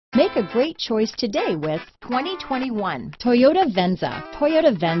Make a great choice today with 2021 Toyota Venza.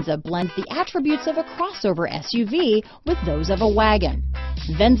 Toyota Venza blends the attributes of a crossover SUV with those of a wagon.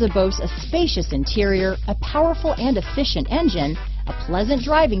 Venza boasts a spacious interior, a powerful and efficient engine, a pleasant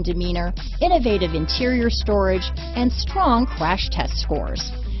driving demeanor, innovative interior storage, and strong crash test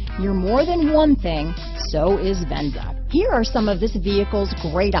scores. You're more than one thing, so is Venza. Here are some of this vehicle's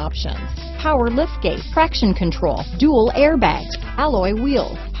great options: power liftgate, traction control, dual airbags, alloy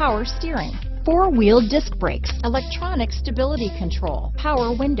wheels, power steering, four-wheel disc brakes, electronic stability control,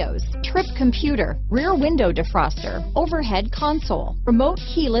 power windows, trip computer, rear window defroster, overhead console, remote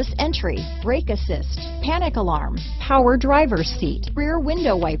keyless entry, brake assist, panic alarm, power driver's seat, rear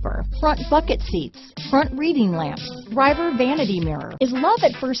window wiper, front bucket seats, front reading lamps, driver vanity mirror. Is love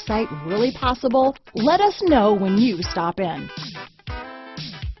at first sight really possible? Let us know when you stop in.